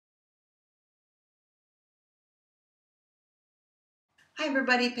Hi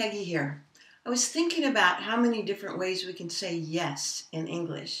everybody, Peggy here. I was thinking about how many different ways we can say yes in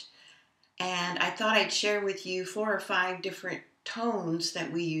English, and I thought I'd share with you 4 or 5 different tones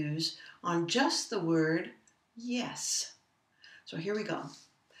that we use on just the word yes. So here we go.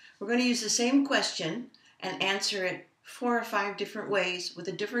 We're going to use the same question and answer it 4 or 5 different ways with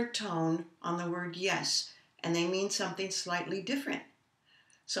a different tone on the word yes, and they mean something slightly different.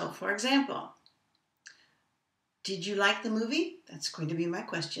 So for example, did you like the movie? That's going to be my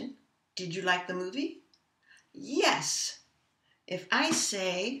question. Did you like the movie? Yes. If I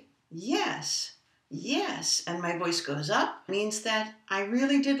say yes, yes, and my voice goes up, it means that I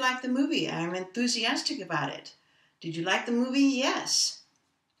really did like the movie. I'm enthusiastic about it. Did you like the movie? Yes.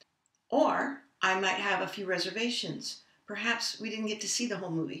 Or I might have a few reservations. Perhaps we didn't get to see the whole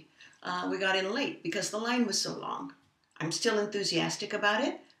movie. We got in late because the line was so long. I'm still enthusiastic about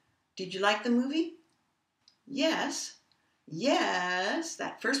it. Did you like the movie? Yes. Yes.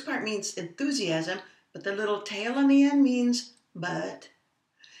 That first part means enthusiasm, but the little tail on the end means but.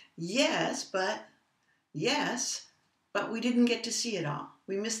 Yes, but. Yes, but we didn't get to see it all.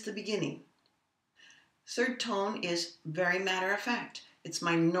 We missed the beginning. Third tone is very matter of fact. It's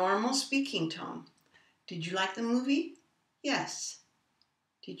my normal speaking tone. Did you like the movie? Yes.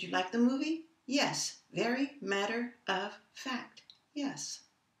 Did you like the movie? Yes. Very matter of fact. Yes.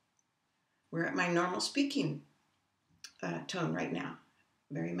 We're at my normal speaking tone right now.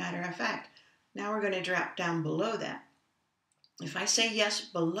 Very matter of fact. Now we're going to drop down below that. If I say yes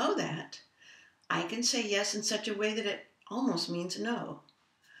below that, I can say yes in such a way that it almost means no.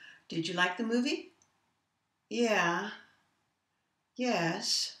 Did you like the movie? Yeah.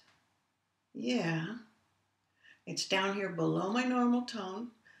 Yes. Yeah. It's down here below my normal tone.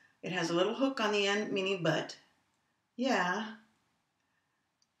 It has a little hook on the end, meaning but. Yeah.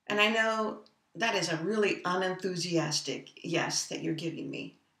 And I know that is a really unenthusiastic yes that you're giving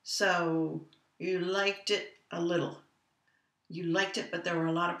me. So you liked it a little. You liked it, but there were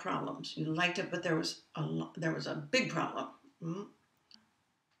a lot of problems. You liked it, but there was a big problem.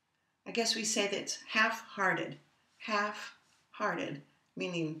 I guess we say that it's half-hearted. Half-hearted,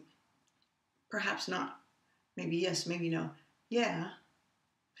 meaning perhaps not. Maybe yes, maybe no. Yeah.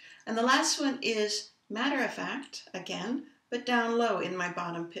 And the last one is matter of fact, again, but down low in my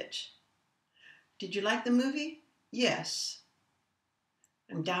bottom pitch. Did you like the movie? Yes.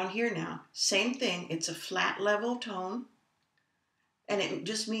 I'm down here now. Same thing. It's a flat level tone. And it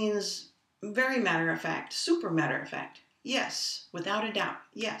just means very matter of fact, super matter of fact. Yes, without a doubt,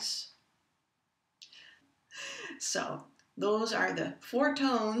 yes. So those are the 4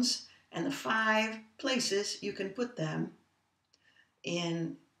 tones and the 5 places you can put them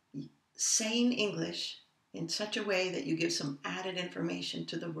in saying English in such a way that you give some added information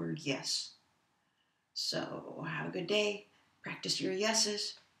to the word yes. So have a good day. Practice your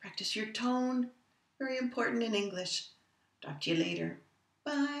yeses. Practice your tone. Very important in English. Talk to you later.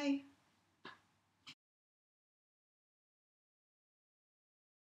 Bye.